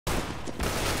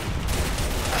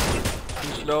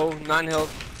Low, 9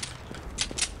 health.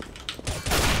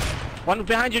 One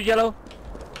behind you, yellow.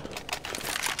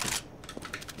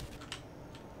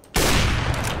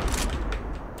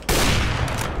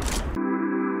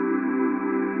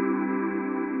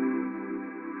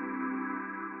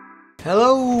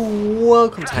 Hello,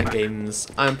 welcome to Hatton Games.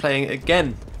 I'm playing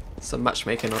again some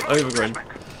matchmaking on Overgrown.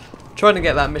 Trying to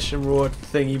get that mission reward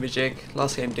thingy majig.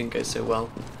 Last game didn't go so well.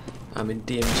 I'm in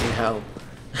DMG hell.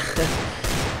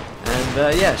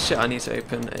 And yeah, shit, I need to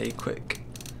open a quick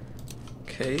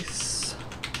case.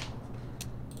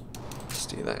 Let's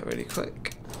do that really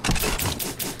quick.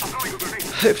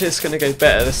 Hopefully it's going to go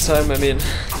better this time. I mean,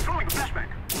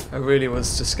 I really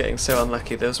was just getting so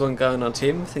unlucky. There was one guy on our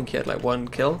team, I think he had like 1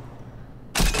 kill.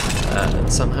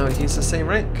 And somehow he's the same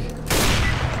rank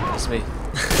as me.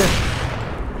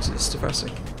 Which is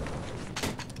depressing.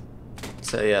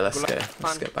 So yeah, let's go.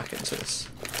 Let's get back into this.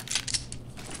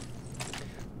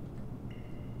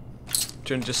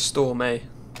 Do you want to just storm A?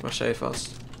 Rush A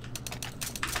fast.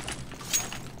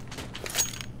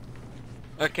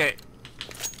 Okay.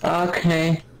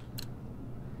 Okay.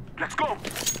 Let's go.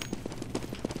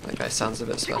 That guy sounds a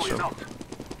bit special.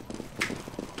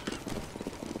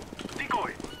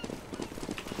 Decoy.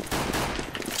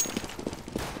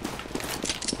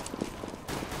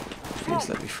 Please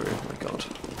let me through. Oh my god.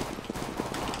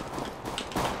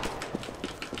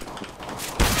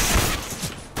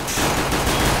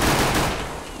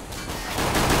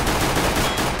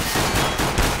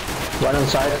 One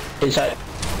inside.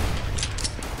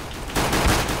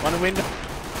 One window.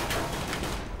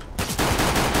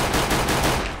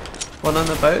 One on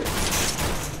the boat.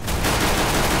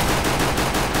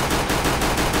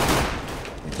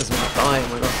 He doesn't want to die, oh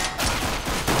my god.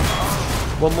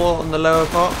 One more on the lower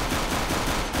part.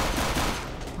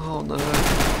 Oh no.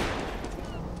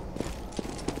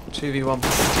 2v1.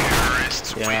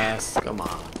 Yes, come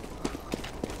on.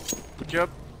 Good job.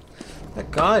 That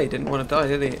guy didn't want to die,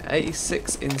 did he?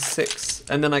 86 in 6.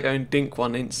 And then I go and dink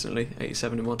one instantly.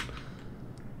 87 in 1.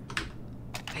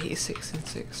 86 in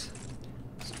 6.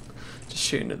 Just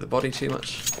shooting at the body too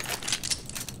much.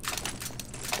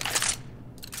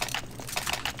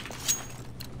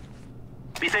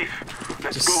 Be safe.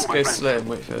 Let's Just go, go slow and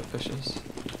wait for the pushes.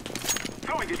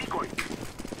 Throwing a decoy.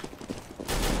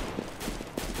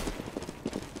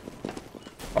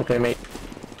 Okay, mate.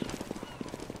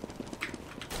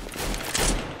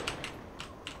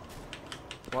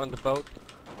 One on the boat.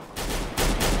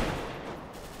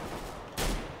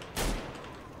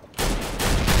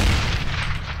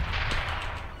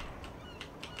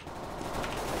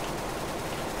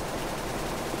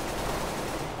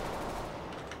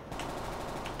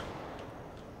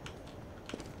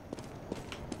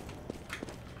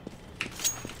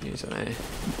 Use an A.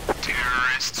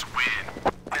 Terrorists win.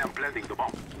 I am planting the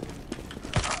bomb.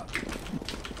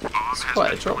 It's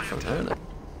quite a drop from there, isn't it?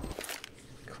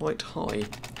 Quite high.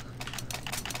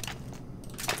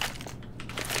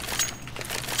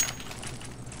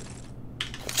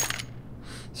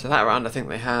 So that round I think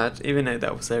they had, even though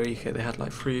that was their eco, they had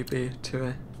like 3B,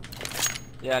 2A.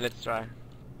 Yeah, let's try.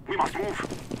 We must move.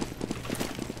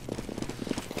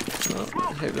 Well,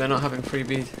 I hope they're not having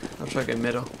 3B. I'll try to go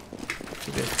middle.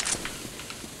 2B.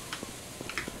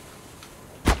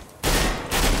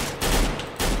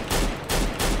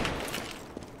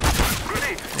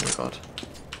 Oh my god.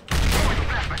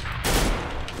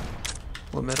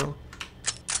 One middle.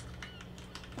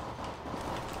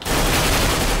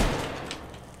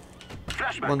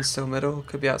 One still middle,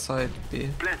 could be outside B.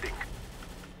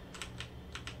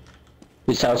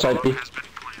 He's outside B.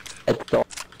 At the door.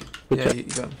 Yeah, you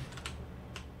got him.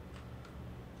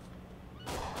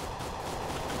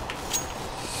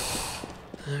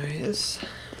 There he is.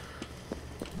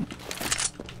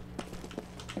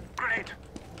 Grenade.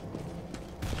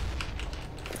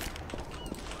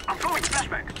 I'm throwing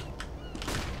flashback.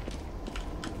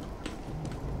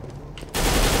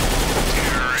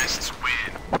 Terrorists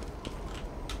win.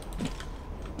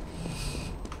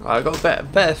 I got a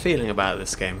better feeling about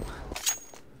this game.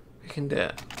 We can do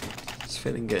it. It's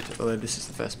feeling good, although this is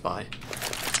the first buy.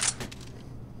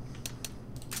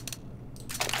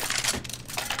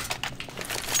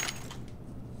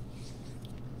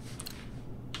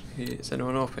 Is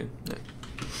anyone open? No.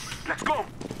 Let's go.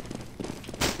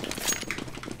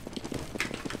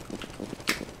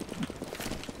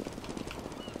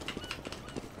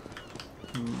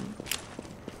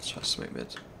 Let's try to smoke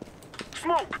mid.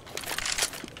 Smoke.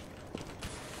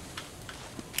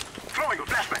 Throwing a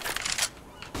flashback.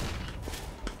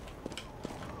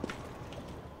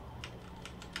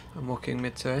 I'm walking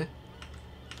mid to A.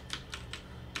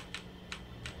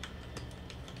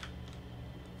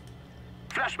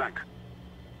 Flashback.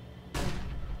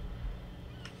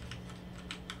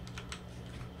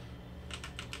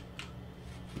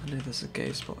 I know there's a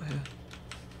gay spot here.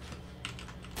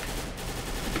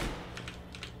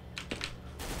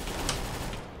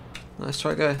 Nice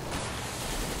try, guy.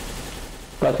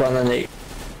 Got one on the.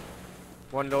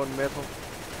 One low in middle.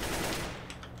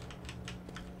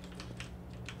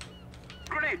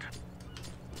 Grenade.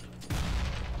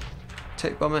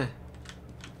 Take bomb A.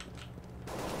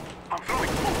 I'm throwing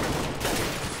smoke.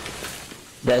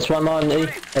 There's one on the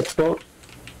expo.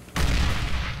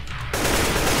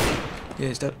 Yeah,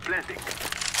 he's dead. Planting.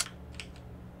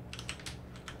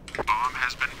 Bomb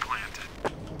has been planted.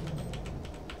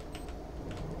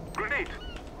 Grenade.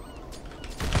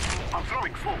 I'm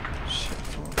throwing smoke. Shit,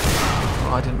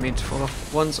 oh, I didn't mean to fall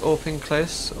off. One's AWPing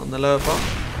close on the lower bar.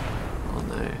 Oh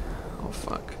no. Oh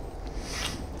fuck.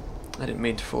 I didn't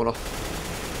mean to fall off.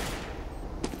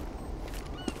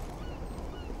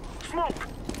 Smoke.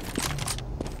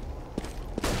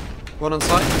 One on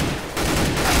site.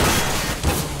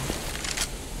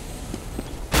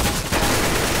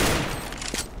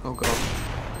 Oh god.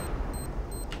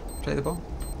 Play the bomb.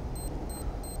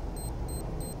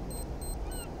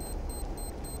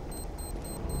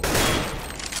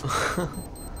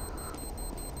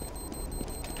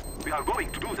 We are going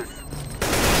to do this.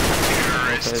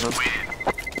 Terrorists win.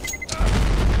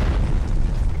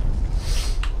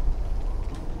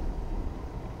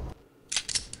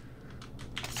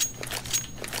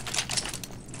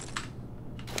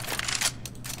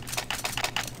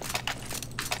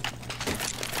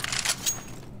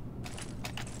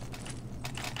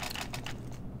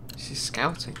 She's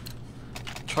scouting.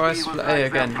 Try split A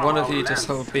again. One of you just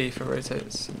hold B for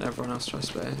rotates, and everyone else try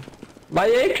split A. My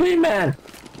A man.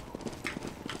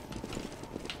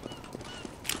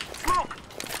 Smoke.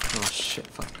 Oh shit,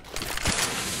 fuck.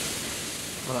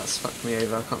 Well, that's fucked me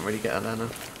over. I can't really get her there now.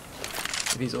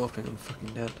 If he's AWPing, I'm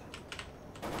fucking dead.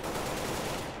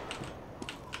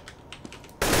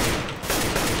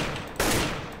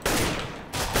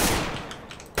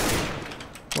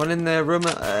 One in the room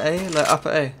at A, like up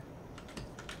at A.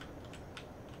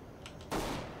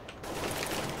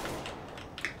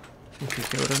 I think he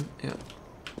killed him, yeah.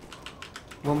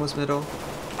 One was middle.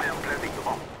 I am planting the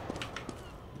bomb.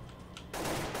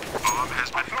 Bomb has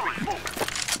been throwing smoke.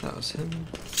 That was him.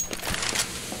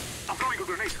 I'm throwing a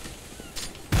grenade.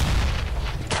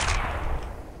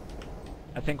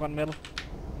 I think one middle.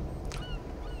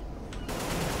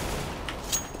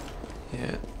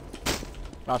 Yeah.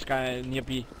 Last guy near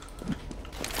B.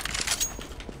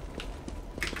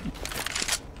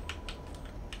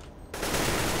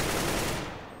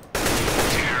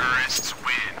 Terrorists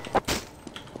win.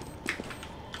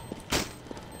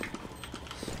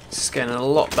 This is getting a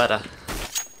lot better.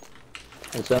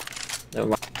 What's up? Never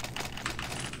mind.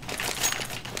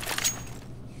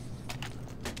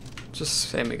 Just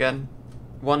same again.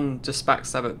 One just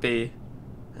backstab at B,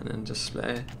 and then just split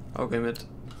A. I'll go mid.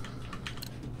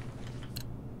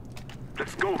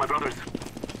 Let's go, my brothers.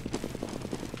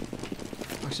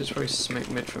 I should probably smoke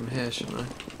mid from here, shouldn't I?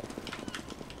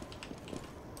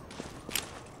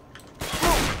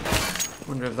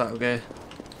 Wonder if that'll go.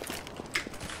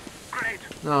 Grenade.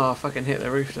 No, I fucking hit the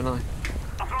roof, didn't I?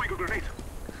 I'm throwing a grenade.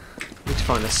 Need to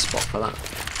find a spot for that.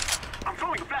 I'm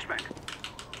throwing a flashback.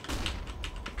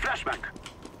 Flashback.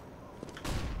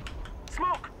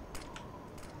 Smoke.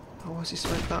 Oh, why's he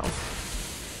smoked that off?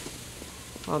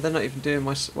 Oh, they're not even doing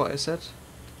what I said.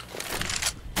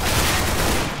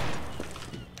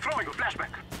 Throwing a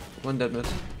flashback. One dead mid.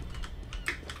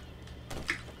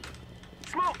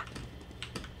 Smoke.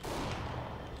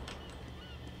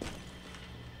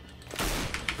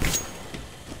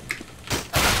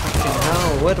 Fucking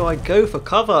hell, where do I go for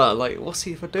cover? Like, what's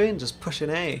he for doing? Just pushing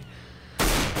A.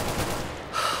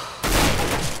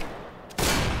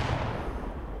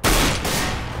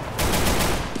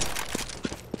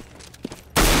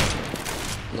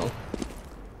 Lol.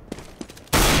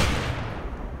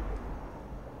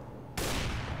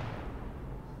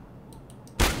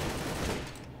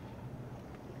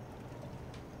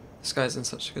 This guy's in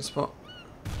such a good spot.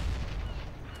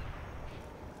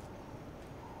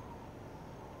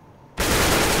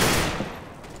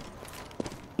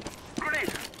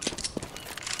 Grenade.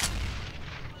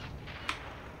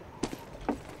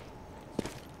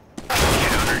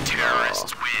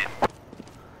 Counter-terrorists win.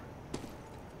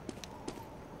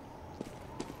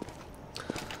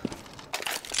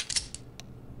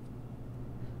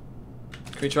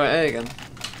 Can we try A again?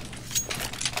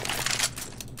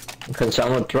 Can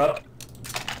someone drop?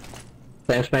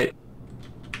 Thanks, mate.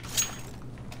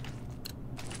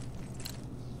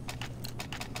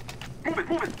 Move it,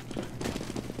 move it.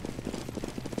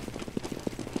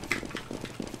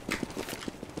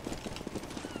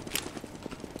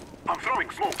 I'm throwing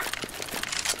smoke.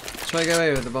 Try to go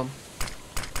away with the bomb.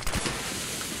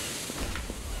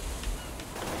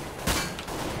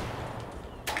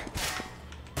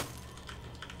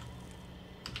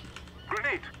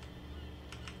 Grenade.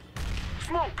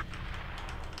 Smoke.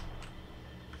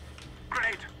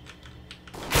 Grenade.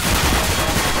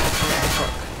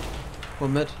 Fuck.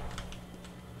 One mid.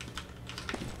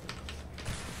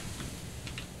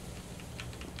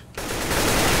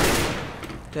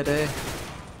 Dead A.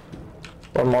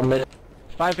 One more mid.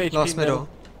 5 HP Last middle.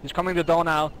 He's coming the door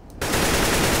now.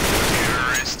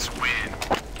 Terrorists win.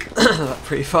 That's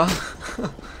pretty far.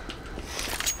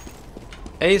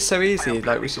 A is so easy,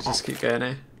 like we should just keep going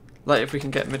A. Like if we can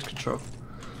get mid control.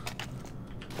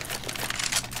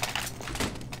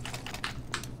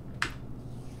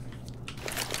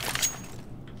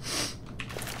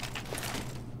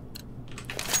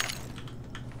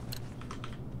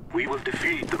 We will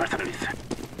defeat the mercenaries.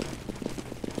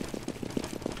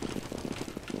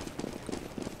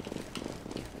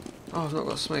 Oh, I've not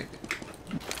got smoke.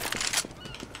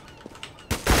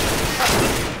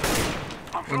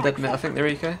 One dead mid, I think they're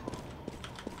eco.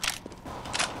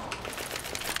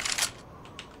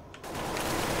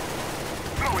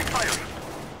 Throwing fire.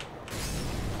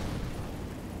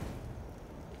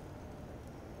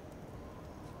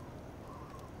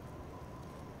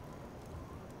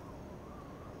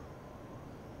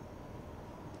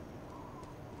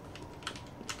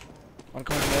 One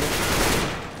coming middle.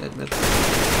 Dead mid.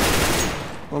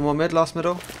 One more mid, last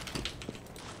middle.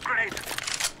 Grenade.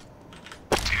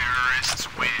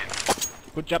 Terrorists win.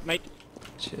 Good job, mate.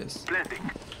 Cheers.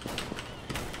 Planting.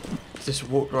 Just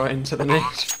walked right into the nade.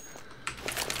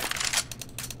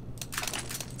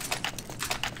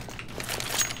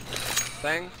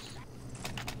 Thanks.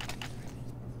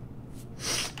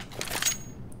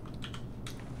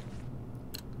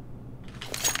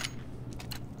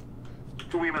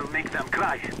 We will make them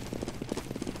cry.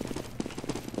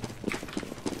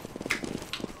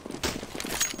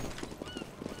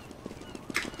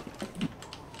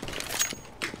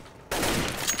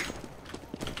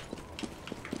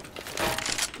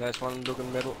 There's one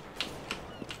looking middle.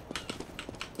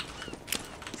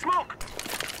 Smoke.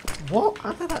 What?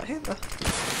 How did that hit that?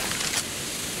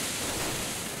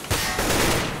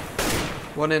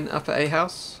 One in upper A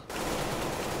house.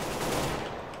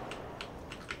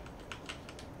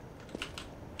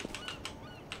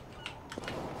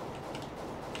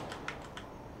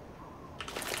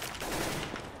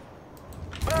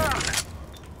 Burn.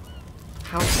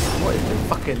 How? What is the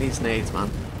fucking these nades, man?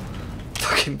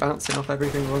 Fucking bouncing off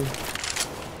everything wrong.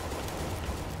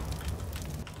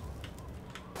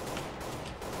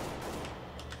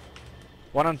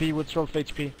 One on B with 12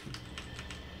 HP.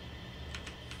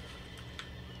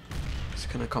 It's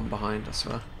gonna come behind, I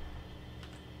swear.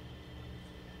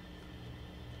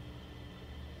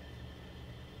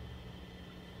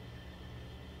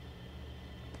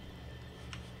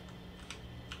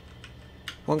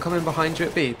 One coming behind you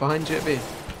at B, behind you at B.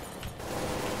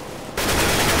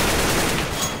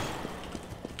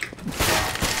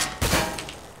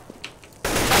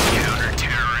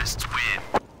 Counter-terrorists win.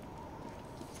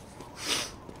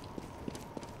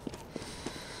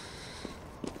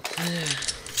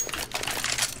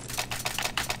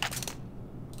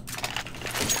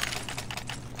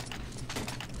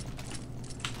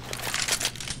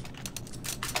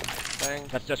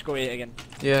 Thanks. Let's just go A again.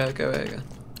 Yeah, go A again.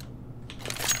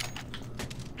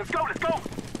 Let's go, let's go.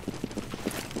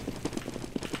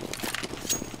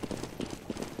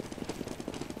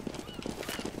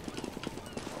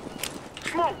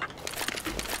 Smoke.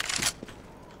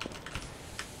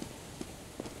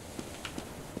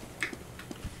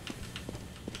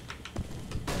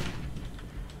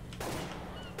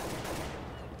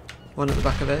 One at the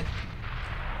back of A.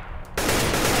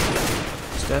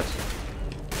 He's dead.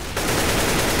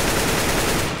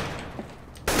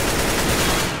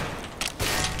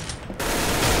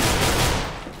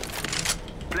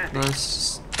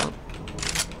 Nice. Oh,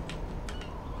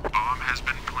 Bomb has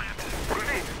been planted.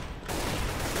 Grenade.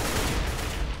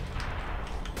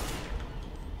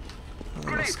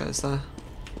 the last guy's there.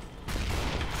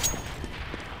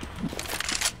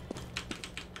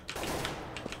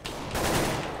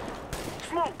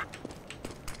 Smoke.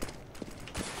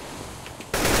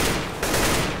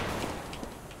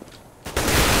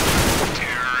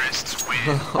 Terrorists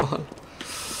win.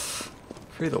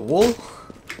 Through the wall?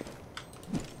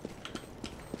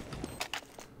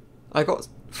 I got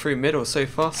through middle so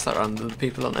fast that round, the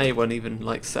people on A weren't even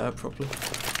like set up properly.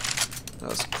 That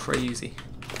was crazy.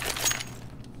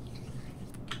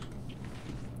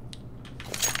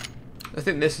 I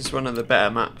think this is one of the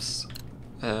better maps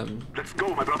Let's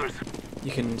go, my brothers.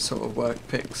 You can sort of work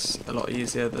picks a lot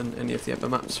easier than any of the other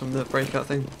maps from the breakout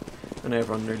thing. I know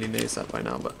everyone really knows that by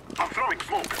now, but I'm throwing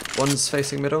smoke. one's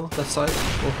facing middle, left side,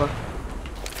 Whopper.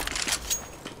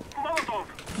 Molotov.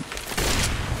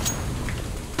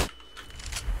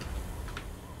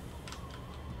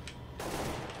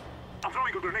 I'm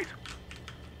throwing a grenade.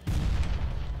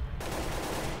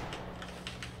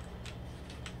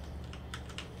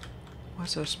 Why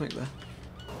is there a smoke there?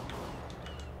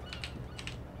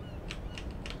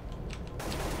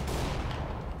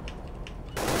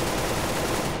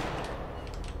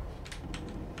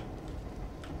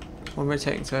 One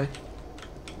rotating to A.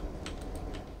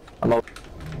 I'm out.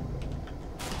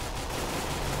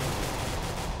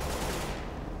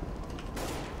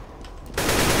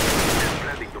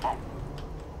 Planting the bomb.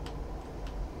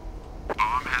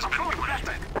 Bomb has been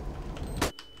planted.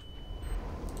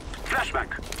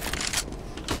 Flashback.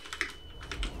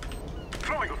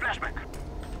 Throwing a flashback.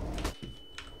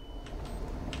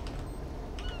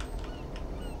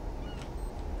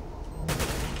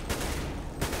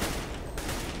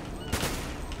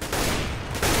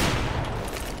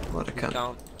 What a cunt.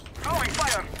 Down. Throwing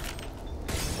fire.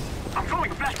 I'm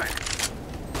throwing a flashback.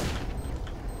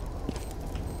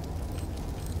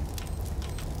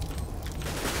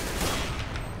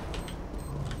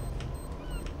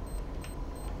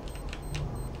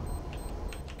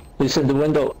 He's in the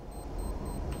window.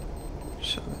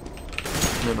 Shut up.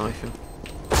 No knife him.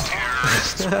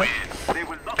 Terrorists win. They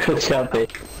will not. Good job,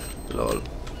 babe. Lol.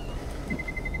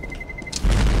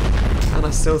 And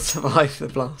I still survived the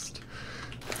blast.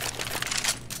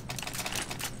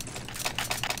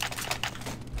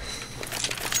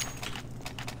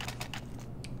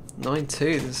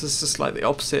 (9-2). This is just like the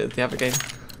opposite of the other game.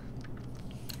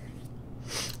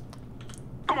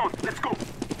 Come on, let's go.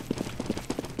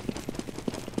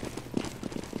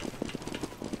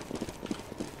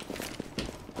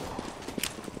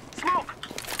 Smoke.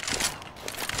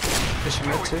 Fishing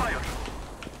mid Throwing too. fire.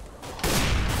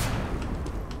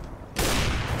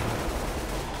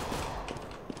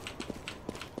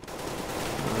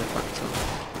 Oh, they're backed up.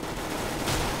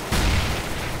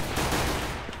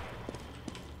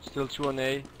 Still 2 on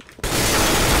A.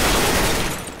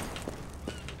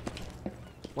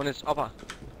 One is upper.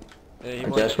 He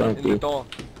was just went in the B. door.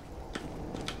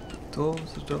 Door,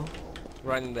 what's the door?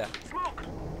 Right in there. Smoke.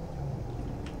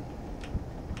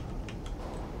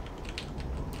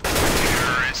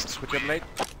 Terrorists Good job, mate.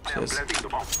 I am Cheers. planting the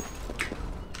bomb.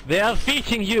 They are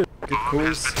feeding you! Good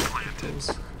calls. Good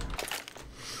calls.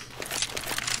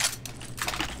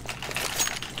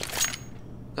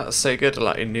 That was so good,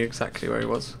 like he knew exactly where he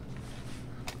was.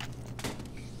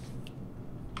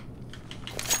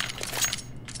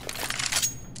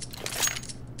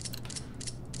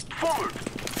 Forward.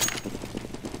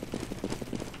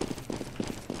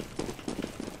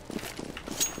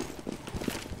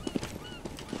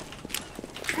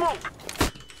 Smoke.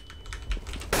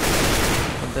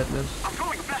 I'm dead mid. I'm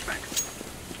throwing a flashback.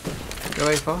 Go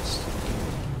away fast.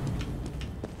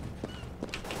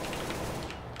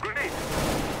 Grenade.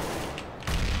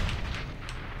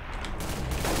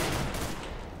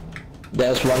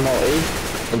 There's one more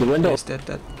A in the window. He's dead,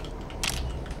 dead.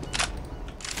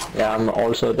 Yeah, I'm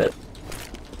also dead.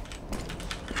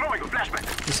 Throwing a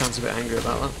flashback. He sounds a bit angry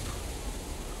about that.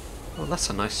 Oh, that's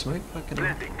a nice smoke. Fucking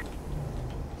hell. Planting.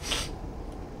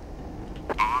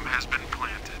 Bomb has been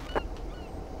planted.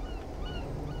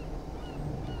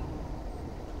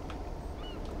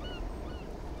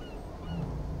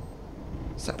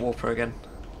 Is that Warper again?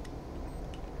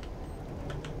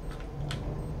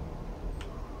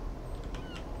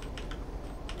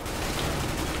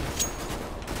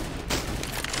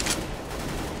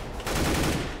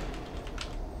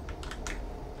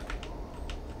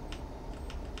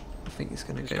 I think he's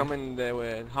gonna He's go. coming in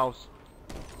the house.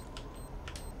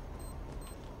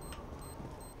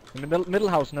 In the middle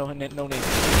house, no need.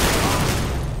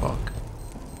 Fuck.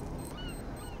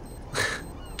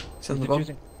 He's on the Keep bomb.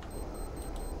 choosing.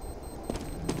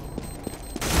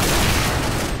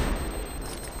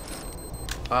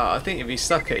 I think if he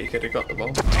stuck it, he could have got the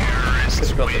bomb. Could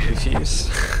have got the defuse.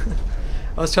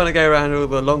 I was trying to go around all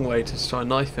the long way to try and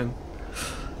knife him.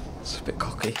 It's a bit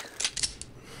cocky.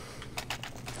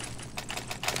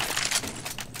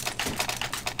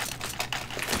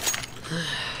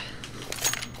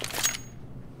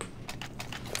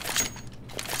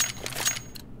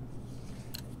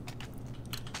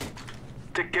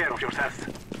 Take care of yourself.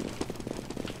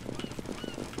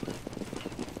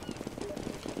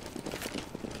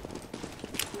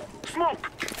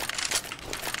 Smoke.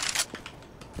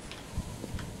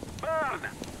 Burn.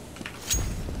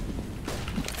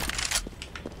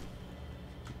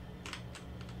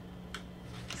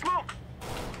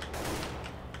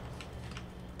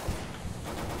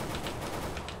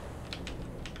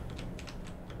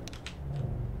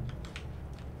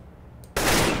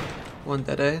 One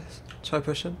dead A. Try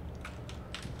pushing.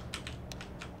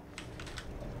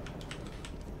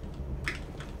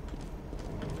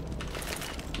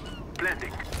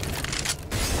 Planting.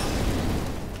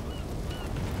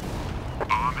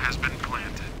 Bomb has been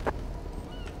planted.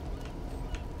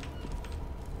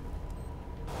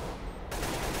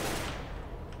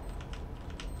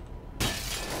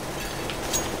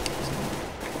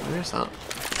 Where is that?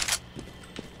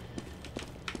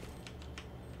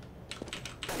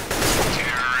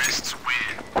 Terrorists win.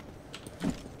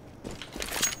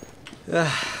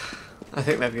 I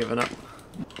think they've given up.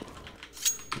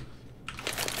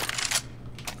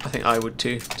 I think I would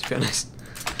too, to be honest.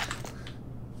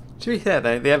 To be fair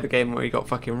though, the other game where he got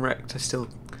fucking wrecked, I still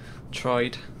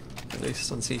tried, at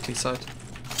least on CT side.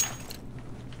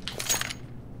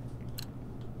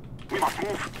 We must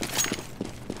move.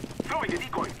 Throwing the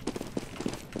decoy.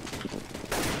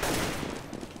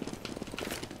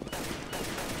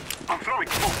 I'm throwing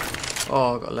smoke.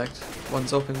 Oh, I got legged.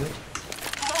 One's open mid.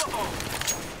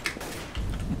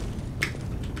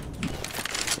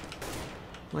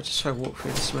 Might just try to walk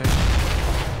through the smoke.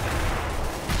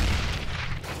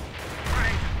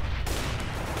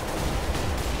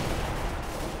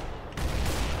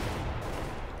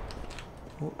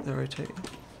 Oh, they're rotating.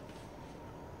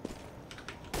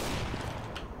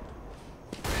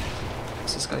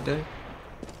 What's this guy doing?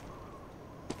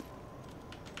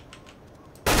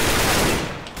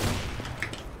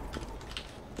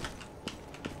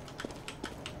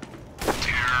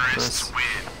 Terrorists Nice. win.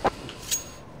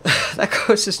 That guy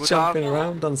was just Good jumping half.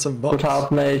 around on some Good bots.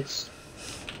 half, mates.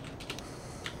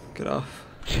 Good off.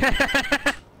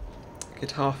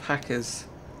 Good half hackers.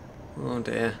 Oh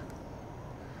dear.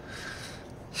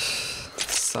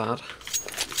 Sad.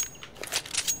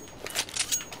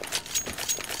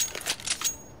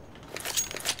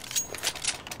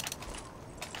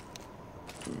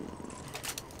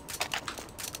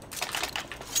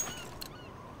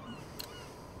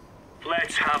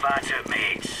 Let's have at it,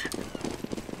 mates.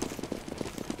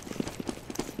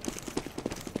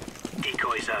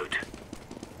 Decoys out.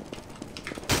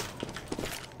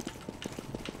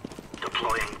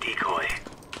 Deploying decoy.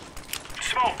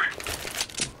 Smoke!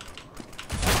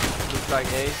 Looks like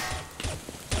A.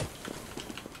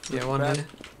 Yeah, one Bad. here.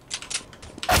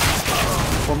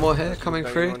 One more here, coming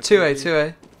Going through. on 2A, TV.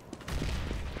 2A.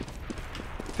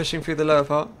 Pushing through the lower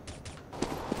part.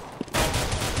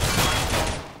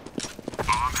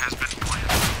 Bomb has been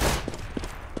planted.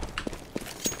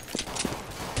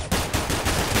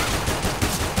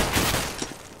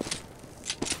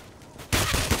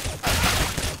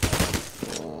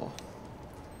 Oh.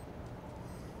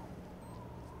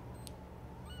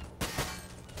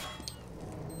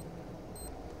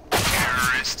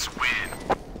 Terrorists win.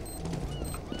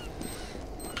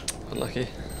 Unlucky.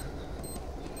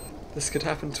 This could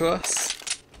happen to us.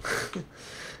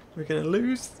 We're gonna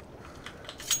lose.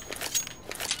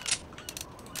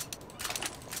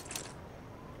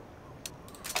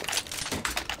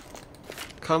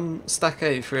 Come stack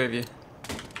A, three of you.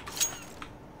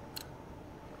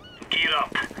 Gear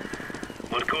up.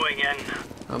 We're going in.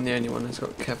 I'm the only one who's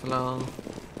got Kevlar.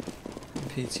 And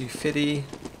P2 Fiddy,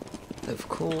 of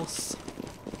course.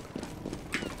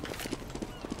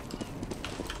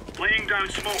 Laying down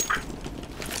smoke.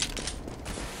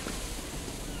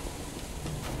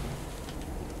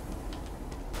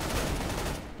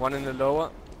 One in the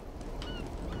lower.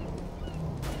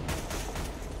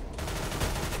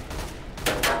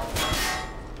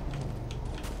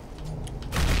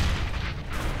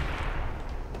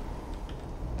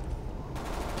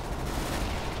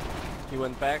 He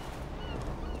went back.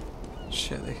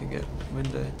 Shit, they can get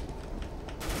window.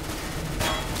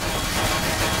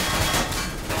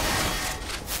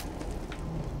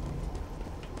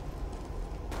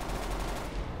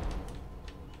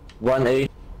 One A.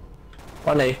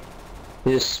 One A.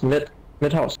 He's mid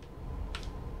house.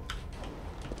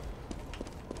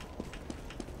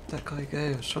 That guy go,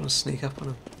 I was trying to sneak up on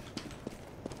him.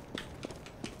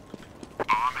 Bomb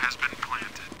has been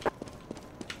planted.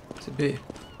 To B.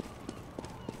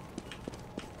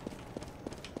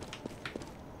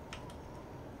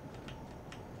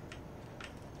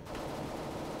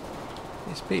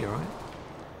 It's B, right?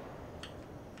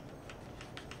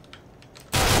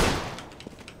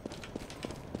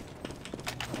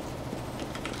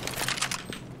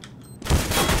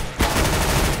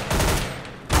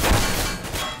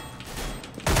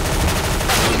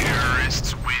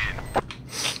 Terrorists win.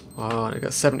 Oh, and I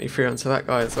got 73 onto that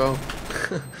guy as well.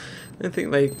 I don't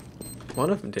think they... One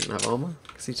of them didn't have armor,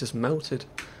 because he just melted.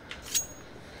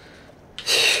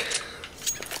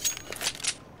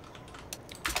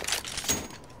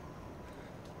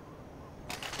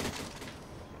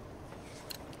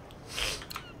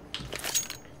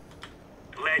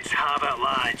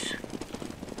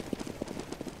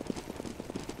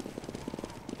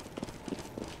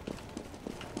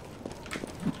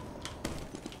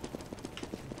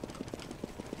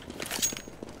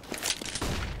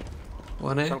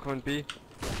 1A. Some coming B.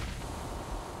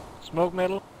 Smoke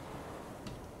middle.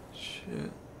 Shit.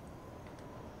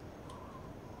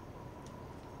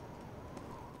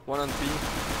 One on B.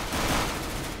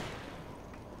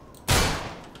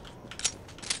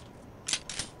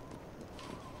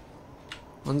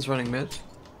 One's running mid.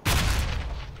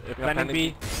 Planning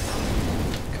B.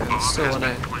 Okay, still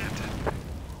 1A.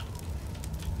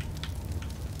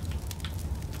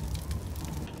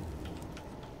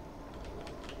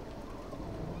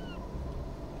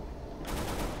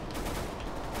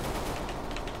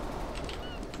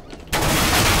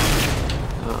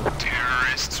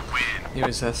 Terrorists win. He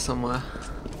was there somewhere.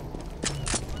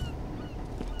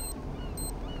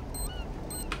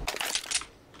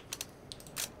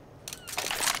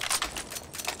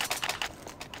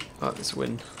 Oh, this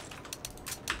win.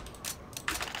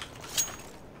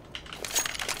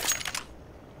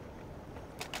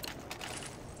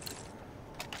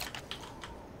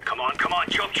 Come on,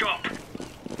 chop chop.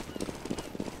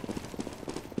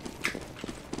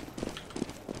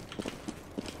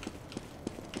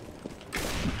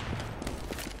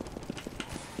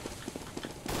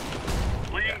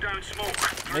 Laying down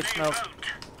smoke. Mid smoke.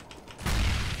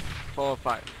 4 or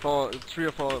 5. 3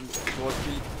 or 4 towards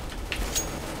B.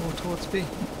 Oh, towards B.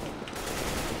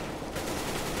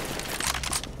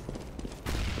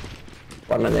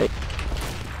 One on A.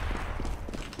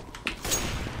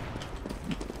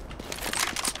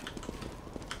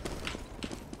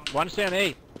 One stay on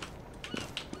A.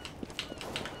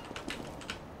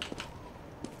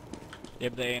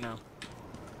 Yep, the A now.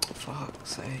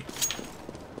 Fuck's sake.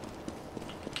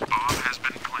 Bomb has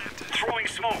been planted. Throwing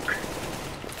smoke.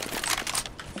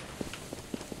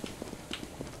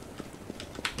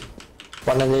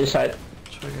 One on the side.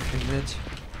 Try to go through mid.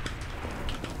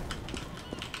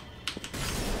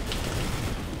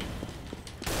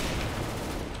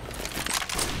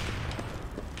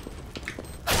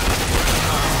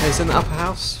 He's in the upper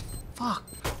house. Fuck.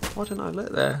 Why didn't I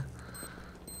look there?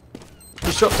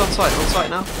 He's dropped on site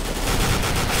now.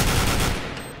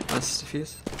 Nice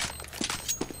defuse.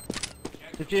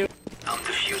 Defuse. I'm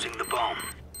defusing the bomb.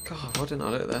 God, why didn't I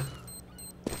look there?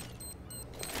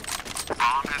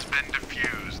 Bomb has been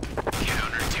defused.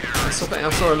 Counter-terrorist. I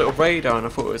saw a little radar and I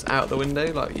thought it was out the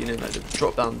window, like, you know, like the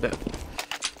drop down bit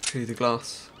through the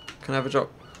glass. Can I have a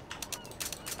drop?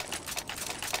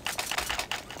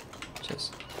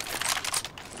 Cheers.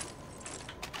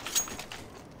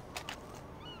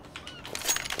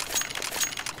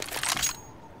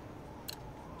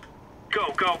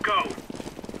 Go.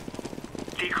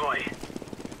 Decoy.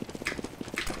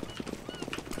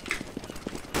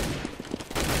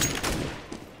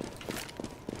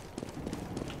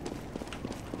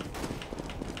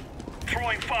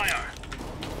 Throwing fire.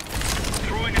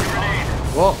 Throwing a grenade.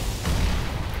 What?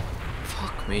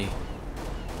 Fuck me.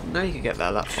 No, you could get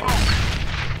that far.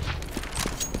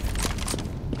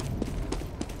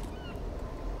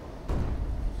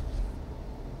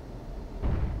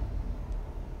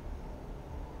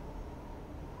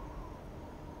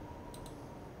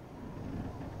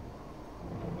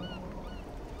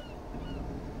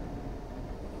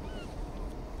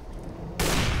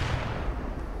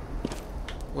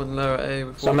 One lower A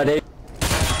with Somebody.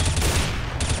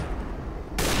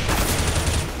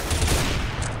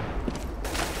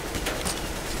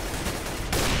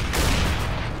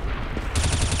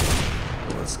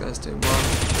 Oh, this guy's doing well.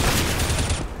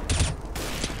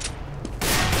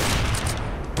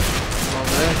 Come on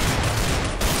there.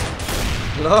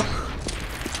 Hello?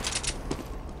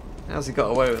 How's he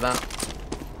got away with that?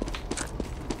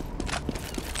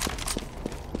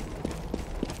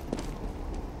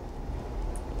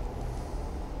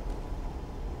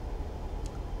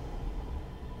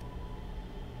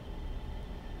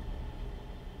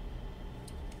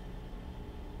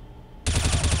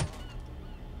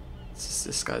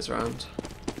 This guy's around.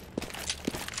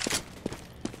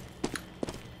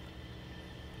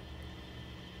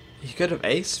 You could have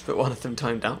aced, but one of them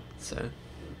timed out, so.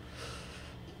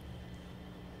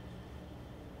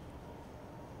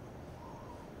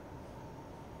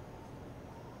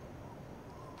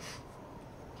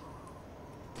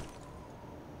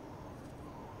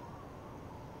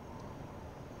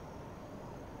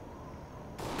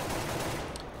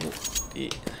 Oh, yeah.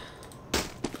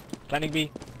 Planning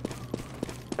B.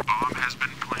 Bomb has been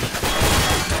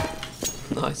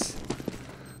planted. Nice.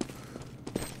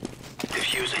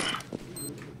 Defusing.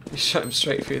 You shot him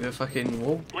straight through the fucking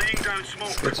wall. Laying down smoke.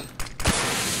 That's good.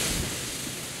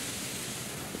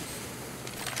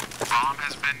 Bomb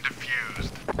has been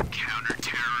defused.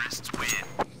 Counter-terrorists win.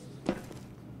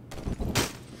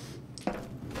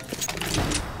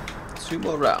 2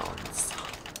 more rounds.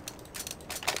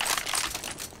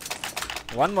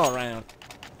 One more round.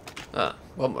 Ah,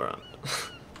 one more round.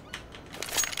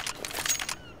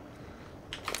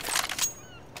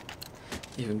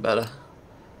 Even better.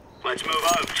 Let's move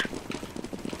out.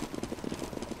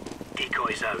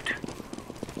 Decoys out.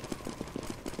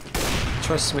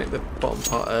 Try to make the bottom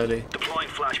part early. Deploying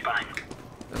flashbang.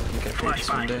 Then we can get through this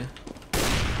one day.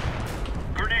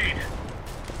 Grenade.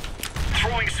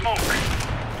 Throwing smoke.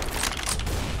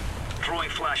 Throwing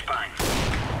flashbang.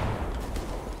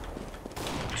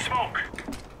 Smoke.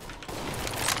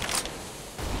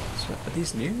 Are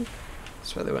these new? I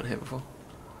swear they weren't here before.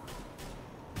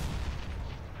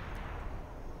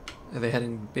 Are they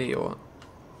heading B or what?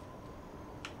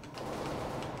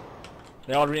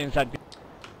 They're already inside B.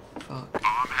 Fuck. Bomb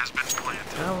has been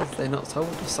planted. How have they not told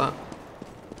us that?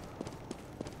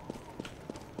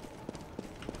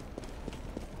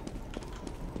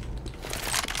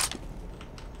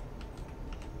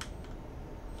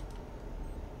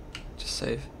 Just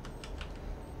save.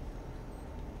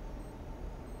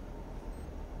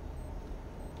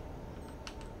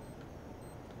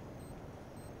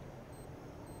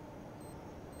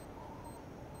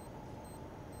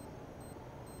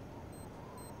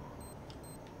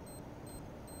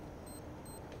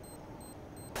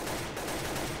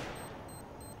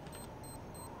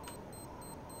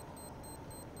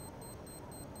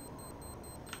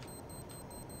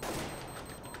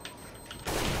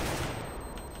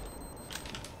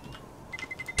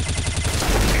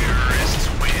 Terrorists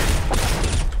win.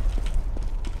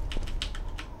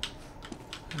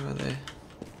 Where are they?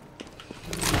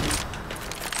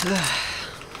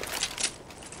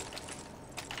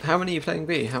 How many are you playing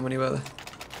B? How many were there?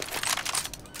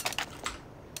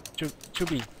 Two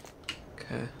B.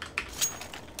 Okay.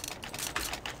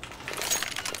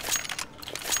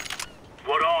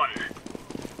 What on?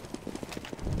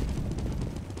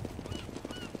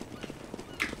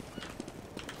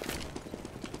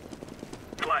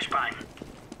 Flashbang.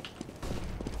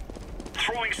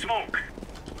 Throwing smoke.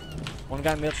 One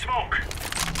guy mid. Smoke.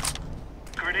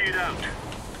 Grenade out.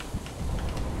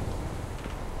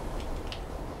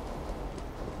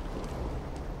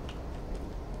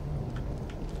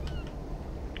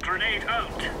 Grenade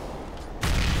out.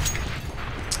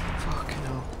 Fucking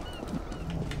hell.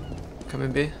 Come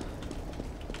in B.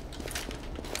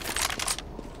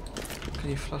 Can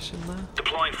you flash in there?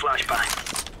 Deploying flashbang.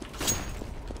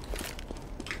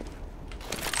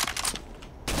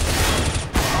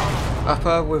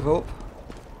 Upper with up.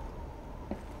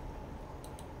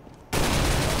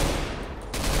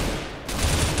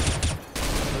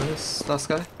 Nice. Last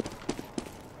guy.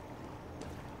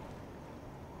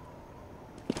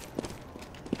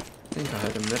 I think I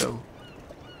heard a middle.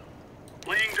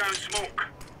 Laying down smoke.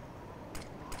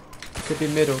 Could be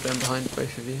middle then behind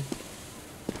both of you.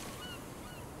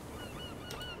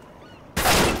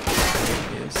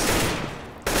 Yes.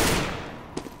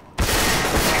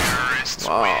 Terrorists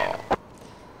Wow.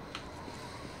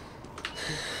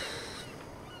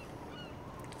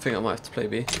 I think I might have to play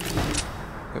B.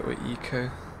 But we're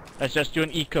eco. Let's just do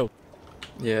an eco.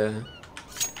 Yeah.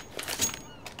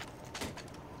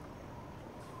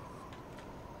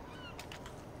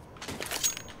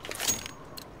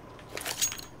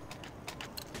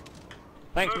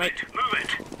 Thanks, Move mate. it. Move it.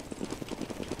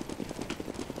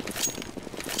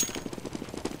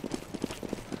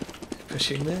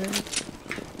 Pushing there.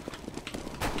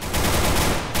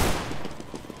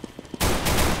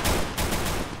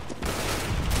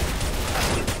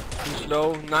 Too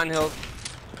slow. 9 health.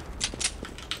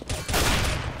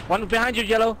 One behind you,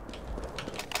 yellow.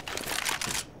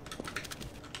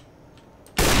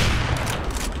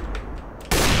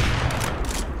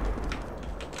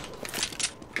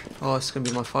 Oh, it's gonna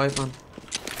be my 5-man.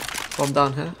 Bomb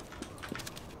down here.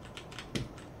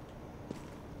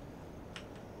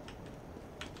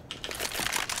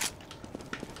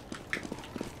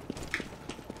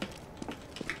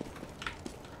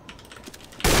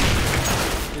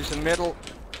 He's in the middle.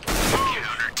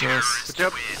 Yes. Good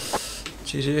job.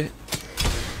 GG.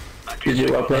 GG,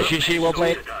 well played. GG, well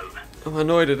played. I'm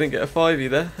annoyed I didn't get a 5e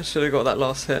there. I should have got that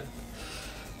last hit.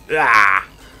 Ah!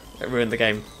 It ruined the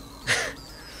game.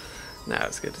 No,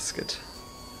 it's good, it's good.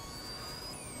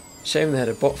 Shame they had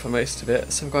a bot for most of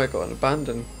it. Some guy got an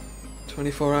abandoned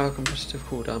 24-hour competitive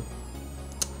cooldown.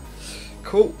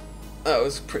 Cool. That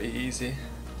was pretty easy.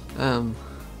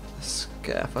 Let's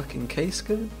get a fucking case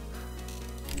going.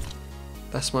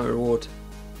 That's my reward.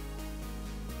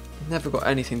 Never got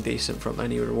anything decent from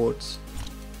any rewards.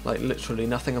 Like literally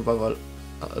nothing above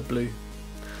a blue.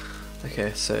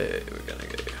 Okay, so we're gonna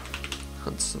go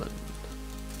Huntsman.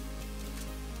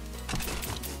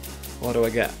 What do I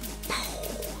get?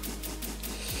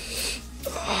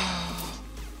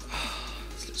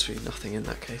 literally nothing in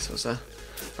that case, was there?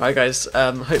 Alright guys,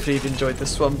 hopefully you've enjoyed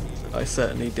this one. I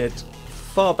certainly did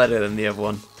far better than the other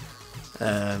one.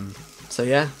 So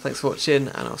yeah, thanks for watching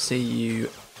and I'll see you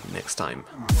next time.